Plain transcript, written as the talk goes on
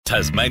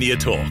Tasmania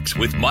Talks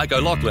with Mike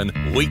O'Loughlin,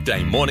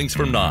 weekday mornings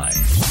from 9.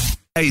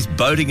 Today's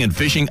boating and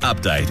fishing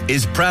update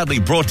is proudly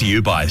brought to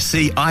you by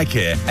Sea Eye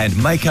Care and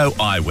Mako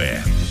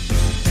Eyewear.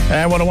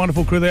 And what a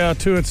wonderful crew they are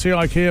too at Sea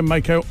Eye Care and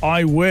Mako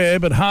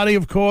Eyewear. But Hardy,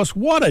 of course,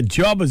 what a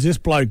job has this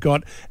bloke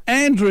got.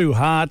 Andrew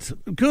Hart,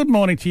 good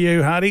morning to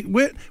you, Hardy.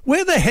 Where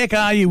the heck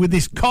are you with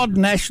this Cod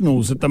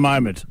Nationals at the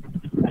moment?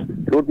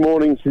 Good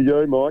morning to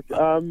you, Mike.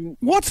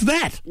 What's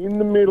that? In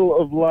the middle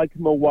of Lake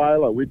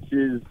Moala, which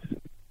is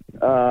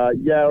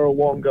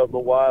Yarrawonga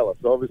Moala,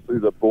 so obviously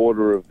the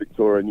border of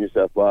Victoria and New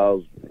South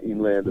Wales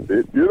inland a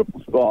bit.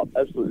 Beautiful spot,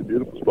 absolutely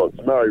beautiful spot.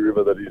 It's Murray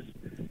River that is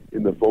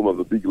in the form of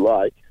a big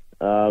lake.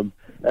 And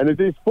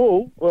it is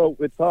full, well,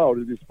 we're told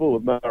it is full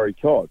of Murray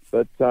cod,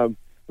 but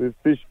we've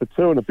fished for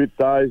 2 and a bit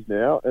days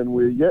now, and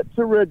we're yet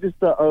to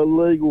register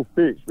illegal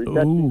fish. We're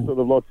catching sort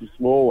of lots of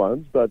small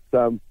ones, but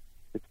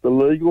it's the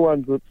legal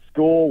ones that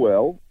score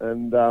well,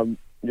 and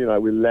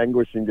we're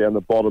languishing down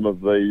the bottom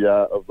of the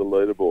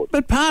leaderboard.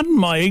 But pardon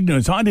my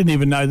ignorance, I didn't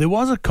even know there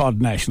was a Cod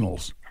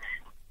Nationals.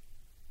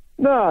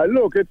 No,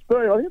 look, I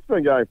think it's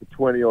been going for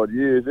 20 odd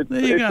years.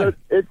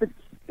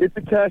 It's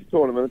a cash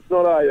tournament. It's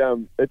not a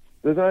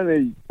there's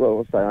only, well,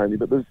 I'll say only,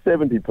 but there's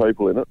 70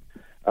 people in it.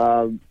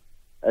 And,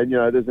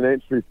 there's an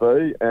entry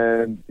fee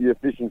and you're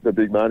fishing for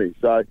big money.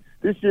 So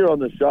this year on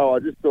the show, I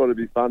just thought it'd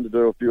be fun to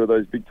do a few of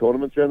those big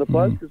tournaments around the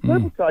place because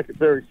people take it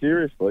very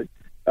seriously.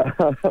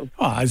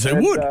 As they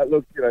would.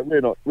 Look,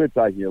 we're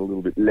taking it a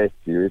little bit less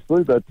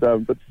seriously, but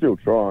still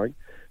trying.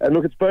 And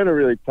look, it's been a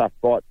really tough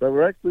fight. So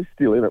we're actually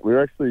still in it.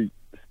 We're actually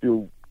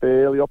still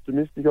fairly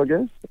optimistic, I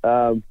guess.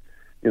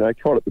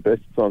 Cod at the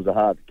best of times are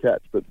hard to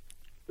catch, but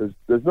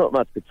there's not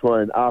much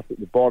between us at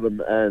the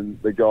bottom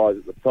and the guys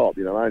at the top.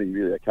 Only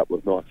really a couple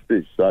of nice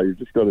fish. So you've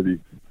just got to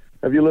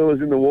have your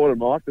lures in the water,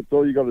 Mike. That's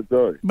all you got to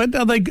do. But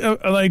are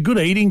they good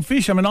eating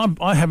fish? I mean,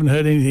 I haven't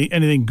heard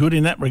anything good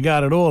in that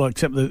regard at all,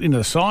 except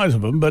the size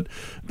of them. But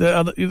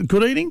are they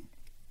good eating?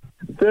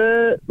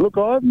 Look,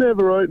 I've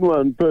never eaten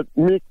one, but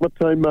Mick, my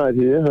teammate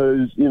here,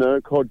 who's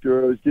cod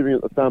guru, is giving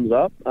it the thumbs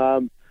up.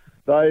 I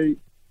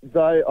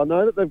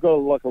know that they've got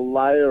a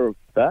layer of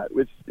fat,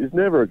 which is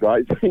never a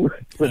great thing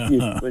when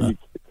you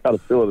cut a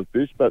fillet of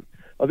fish. But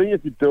I think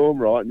if you do them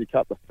right and you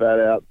cut the fat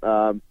out,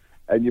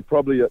 and you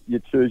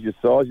choose your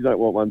size, you don't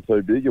want one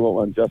too big, you want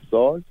one just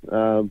size.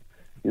 So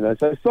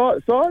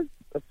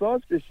a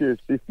size fish here is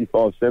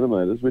 55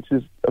 centimetres, which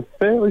is a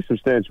fairly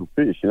substantial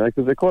fish,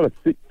 because they're quite a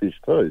thick fish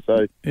too.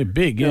 So they're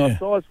big, a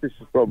size fish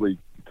is probably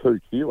 2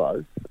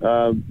 kilos.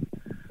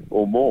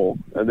 Or more,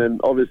 and then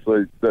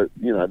obviously the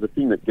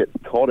thing that gets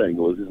cod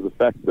anglers is the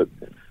fact that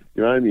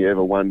you're only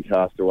ever one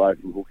cast away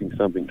from hooking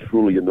something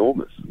truly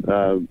enormous.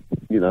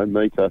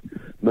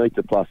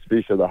 Metre plus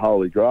fish are the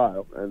holy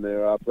grail, and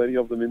there are plenty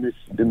of them in this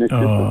system.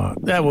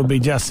 That would be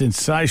just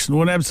sensational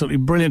and absolutely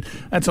brilliant.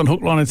 That's on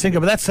Hook, Line and Sinker,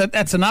 but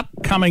that's an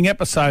upcoming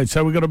episode,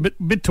 so we've got a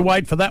bit to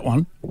wait for that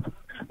one.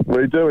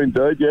 We do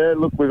indeed, yeah.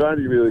 Look, we've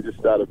only really just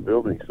started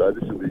filming, so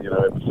this will be,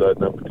 episode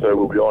number 2.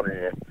 We'll be on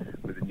air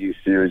with a new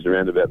series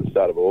around about the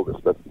start of August.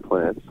 That's the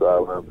plan.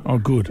 So,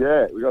 good.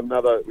 Yeah, we got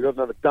another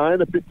day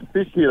and a bit to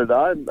fish here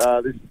today, and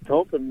this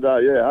comp, and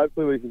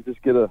hopefully we can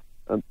just get a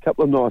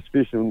couple of nice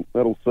fish, and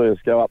that'll see us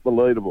go up the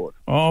leaderboard.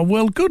 Oh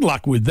well, good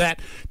luck with that.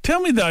 Tell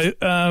me though,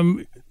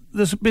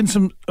 there's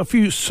been a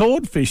few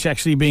swordfish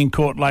actually being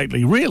caught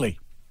lately. Really?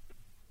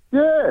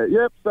 Yeah,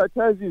 yep. So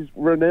Tassie's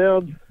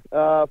renowned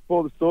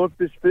for the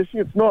swordfish fishing.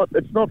 It's not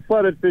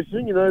flathead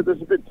fishing, there's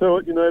a bit to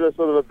it. You need a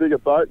sort of a bigger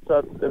boat, so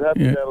it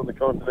happens out on the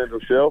continental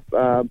shelf.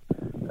 And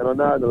I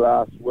know in the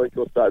last week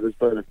or so there's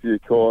been a few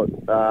caught,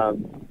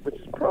 which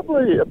is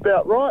probably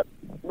about right.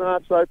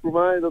 March, April,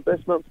 May, the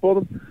best months for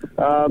them.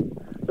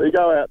 So you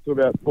go out to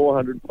about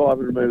 400,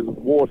 500 metres of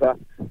water,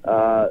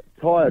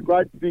 tie a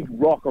great big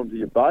rock onto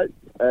your bait,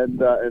 and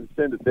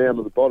send it down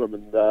to the bottom,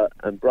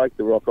 and break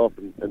the rock off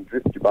and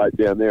drift your bait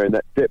down there in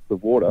that depth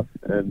of water.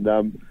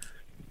 And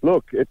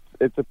look, it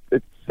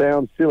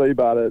sounds silly,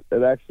 but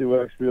it actually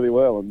works really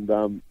well.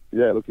 And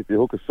look, if you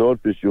hook a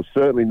swordfish, you'll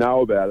certainly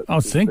know about it. I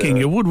was thinking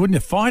you would, wouldn't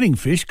you? Fighting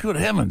fish, good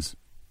heavens!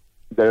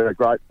 They're a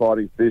great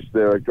fighting fish.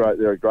 They're a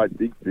great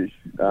big fish.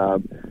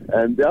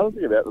 And the other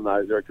thing about them, though,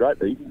 is they're a great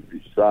eating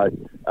fish. So,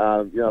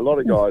 a lot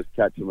of guys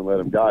catch them and let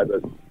them go,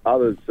 but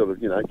others sort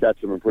of,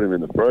 catch them and put them in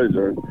the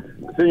freezer. And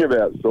the thing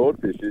about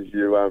swordfish is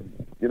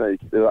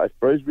they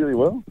freeze really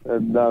well.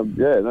 And,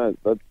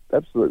 that's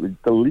absolutely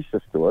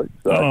delicious to eat.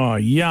 So, oh,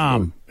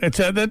 yum. It's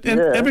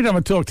every time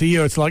I talk to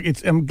you, it's like,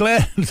 I'm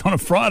glad it's on a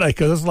Friday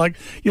because it's like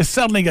you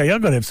suddenly go,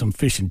 I've got to have some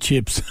fish and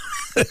chips.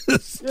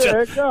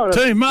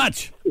 Too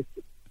much.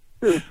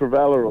 For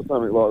Valor or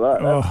something like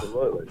that,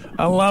 absolutely.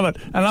 I love it.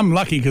 And I'm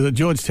lucky because at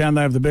Georgetown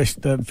they have the best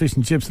fish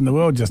and chips in the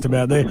world just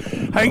about there.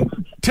 Hey,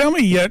 tell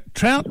me,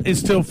 trout is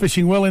still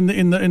fishing well in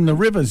the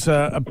rivers,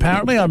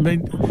 apparently. I mean,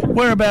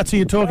 whereabouts are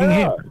you talking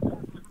here?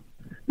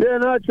 Yeah,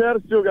 no, trout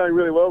is still going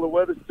really well. The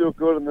weather's still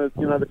good, and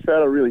the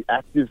trout are really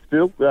active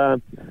still.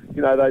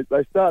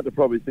 They start to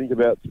probably think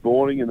about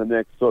spawning in the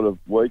next sort of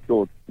week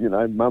or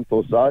month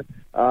or so.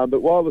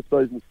 But while the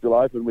season's still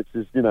open, which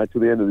is to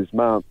the end of this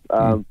month,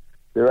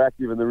 they're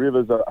active, and the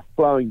rivers are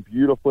flowing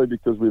beautifully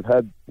because we've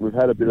had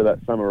a bit of that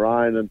summer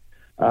rain. And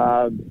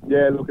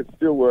look, it's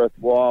still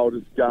worthwhile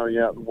just going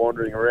out and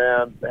wandering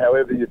around.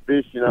 However you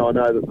fish, I know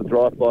that the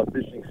dry fly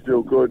fishing's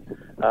still good,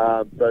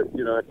 but if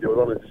you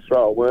want to just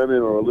throw a worm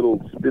in or a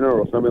little spinner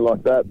or something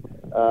like that,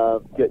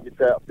 get your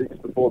trout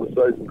fixed before the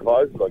season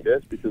closes, I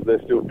guess, because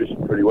they're still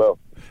fishing pretty well.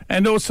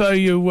 And also,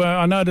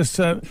 I noticed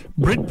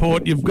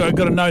Bridport. You've got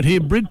a note here.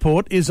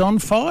 Bridport is on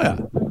fire.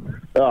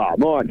 Oh,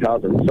 my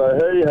cousin.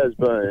 So he has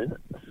been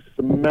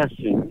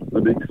smashing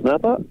the big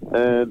snapper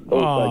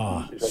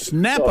and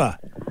snapper.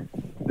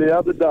 The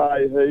other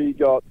day he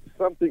got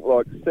something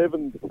like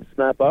 7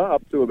 snapper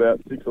up to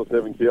about 6 or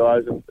 7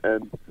 kilos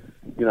and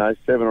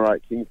 7 or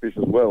 8 kingfish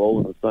as well, all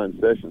in the same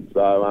session.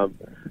 So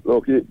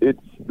look, it's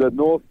the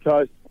north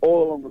coast,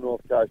 all along the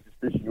north coast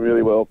is fishing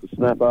really well for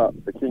snapper,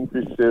 for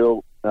kingfish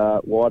still,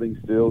 whiting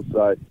still.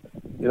 So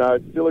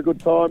it's still a good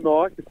time,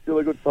 Mike. It's still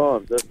a good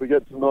time. So if we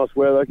get some nice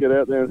weather, get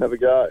out there and have a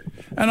go.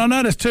 And I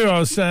noticed too,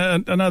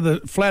 another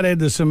flathead,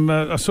 there's some,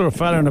 I saw a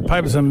photo in the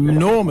paper, some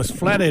enormous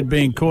flathead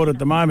being caught at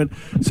the moment.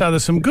 So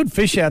there's some good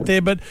fish out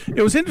there. But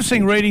it was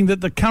interesting reading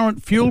that the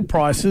current fuel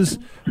prices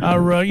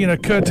are,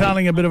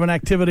 curtailing a bit of an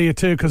activity or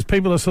two, because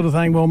people are sort of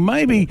saying, well,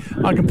 maybe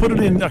I can put it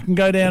in, I can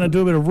go down and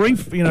do a bit of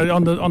reef,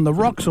 on the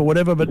rocks or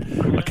whatever, but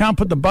I can't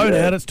put the boat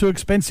out. It's too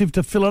expensive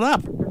to fill it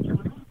up.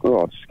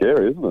 Oh, it's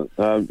scary, isn't it?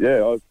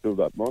 I filled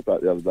up my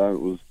boat the other day and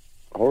it was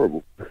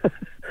horrible.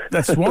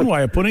 That's one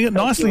way of putting it.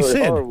 Nicely really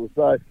said. Horrible.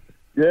 So,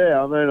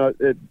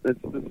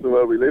 it's the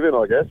world we live in,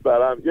 I guess.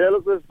 But,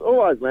 look, there's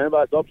always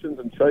land-based options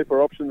and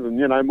cheaper options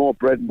and, more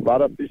bread and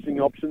butter fishing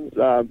options.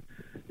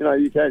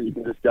 You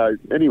can just go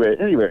anywhere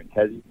in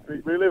Tassie.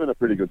 We live in a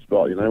pretty good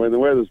spot, when the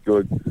weather's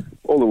good,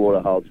 all the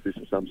water holds fish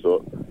of some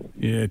sort.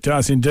 Yeah, it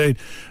does indeed.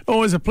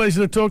 Always a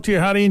pleasure to talk to you,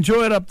 Hardy.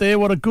 Enjoy it up there.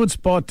 What a good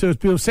spot too.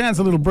 It sounds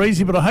a little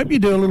breezy, but I hope you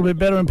do a little bit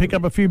better and pick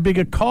up a few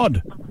bigger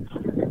cod.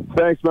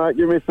 Thanks, mate.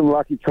 Give me some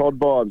lucky cod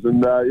vibes,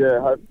 and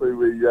hopefully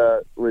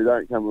we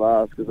don't come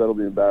last, because that'll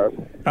be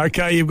embarrassing.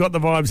 Okay, you've got the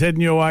vibes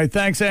heading your way.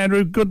 Thanks,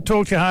 Andrew. Good to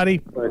talk to you, Hardy.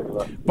 Thanks,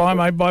 mate. Bye,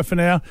 mate. Bye for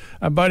now.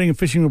 Boating and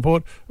Fishing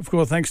Report, of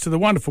course, thanks to the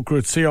wonderful crew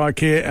at CI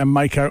Care and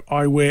Mako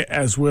Eyewear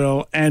as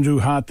well. Andrew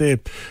Hart there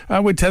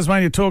with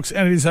Tasmania Talks,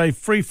 and it is a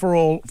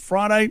free-for-all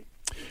Friday.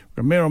 We've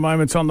got Mayoral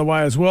Moments on the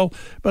way as well.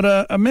 But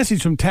a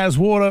message from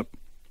TasWater.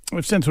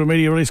 We've sent through a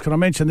media release. Can I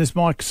mention this,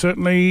 Mike?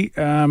 Certainly.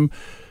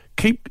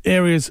 Keep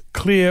areas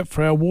clear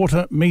for our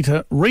water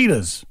meter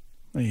readers.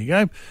 There you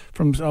go.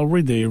 I'll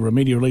read the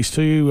media release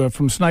to you.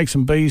 From snakes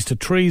and bees to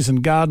trees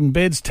and garden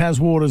beds,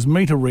 TasWater's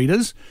meter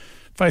readers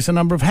face a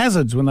number of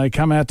hazards when they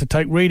come out to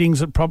take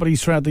readings at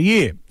properties throughout the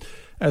year.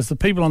 As the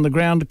people on the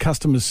ground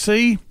customers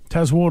see,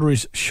 TasWater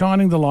is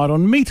shining the light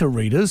on meter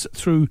readers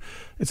through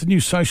it's a new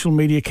social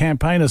media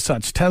campaign as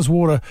such.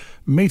 TasWater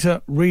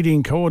Meter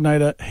Reading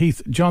Coordinator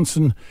Heath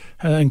Johnson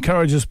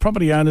encourages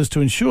property owners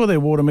to ensure their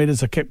water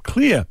meters are kept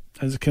clear,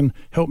 as it can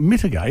help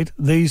mitigate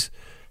these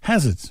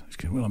hazards, as you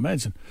can well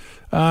imagine.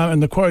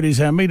 And the quote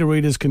is, our meter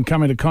readers can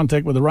come into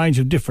contact with a range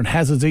of different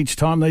hazards each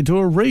time they do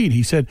a read.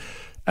 He said,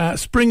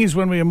 spring is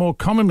when we are more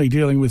commonly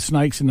dealing with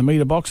snakes in the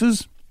meter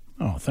boxes.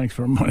 Oh, thanks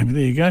for reminding me.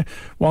 There you go.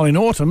 While in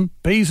autumn,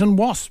 bees and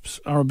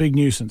wasps are a big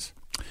nuisance.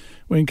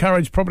 We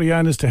encourage property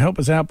owners to help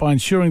us out by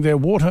ensuring their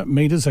water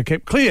meters are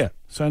kept clear,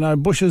 so no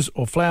bushes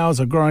or flowers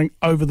are growing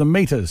over the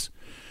meters.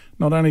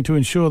 Not only to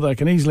ensure they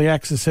can easily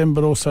access them,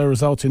 but also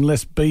results in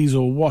less bees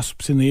or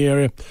wasps in the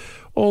area.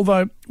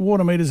 Although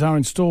water meters are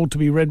installed to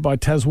be read by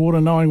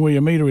TasWater, knowing where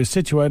your meter is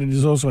situated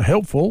is also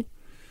helpful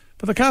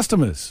for the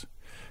customers.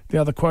 The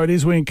other quote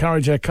is, we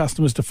encourage our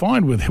customers to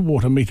find where their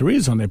water meter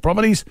is on their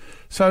properties,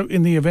 so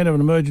in the event of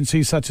an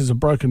emergency such as a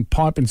broken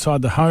pipe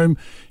inside the home,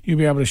 you'll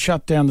be able to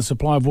shut down the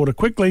supply of water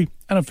quickly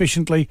and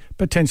efficiently,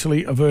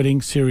 potentially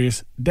averting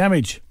serious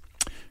damage.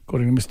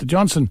 According to Mr.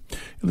 Johnson,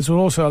 this will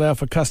also allow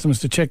for customers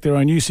to check their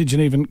own usage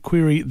and even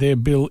query their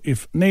bill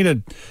if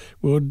needed.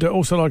 We would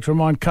also like to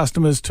remind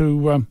customers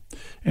to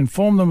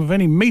inform them of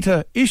any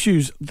meter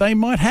issues they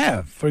might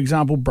have, for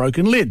example,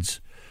 broken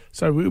lids,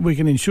 so we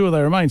can ensure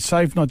they remain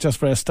safe, not just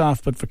for our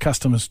staff, but for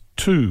customers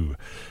too.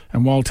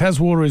 And while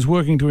TasWater is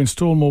working to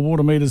install more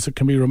water meters that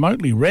can be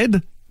remotely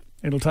read,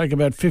 it'll take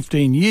about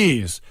 15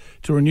 years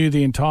to renew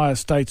the entire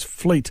state's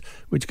fleet,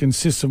 which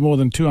consists of more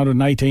than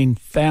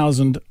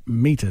 218,000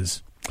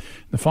 metres.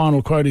 The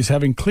final quote is,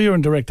 having clear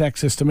and direct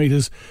access to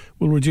meters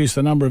will reduce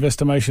the number of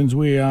estimations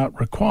we are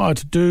required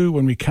to do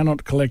when we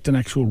cannot collect an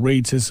actual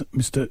read, says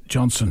Mr.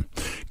 Johnson.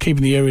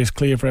 Keeping the areas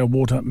clear for our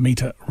water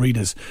meter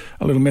readers.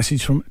 A little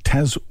message from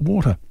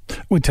TasWater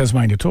with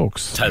Tasmania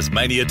Talks.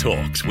 Tasmania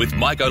Talks with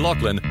Mike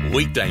O'Loughlin,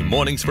 weekday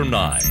mornings from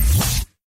 9.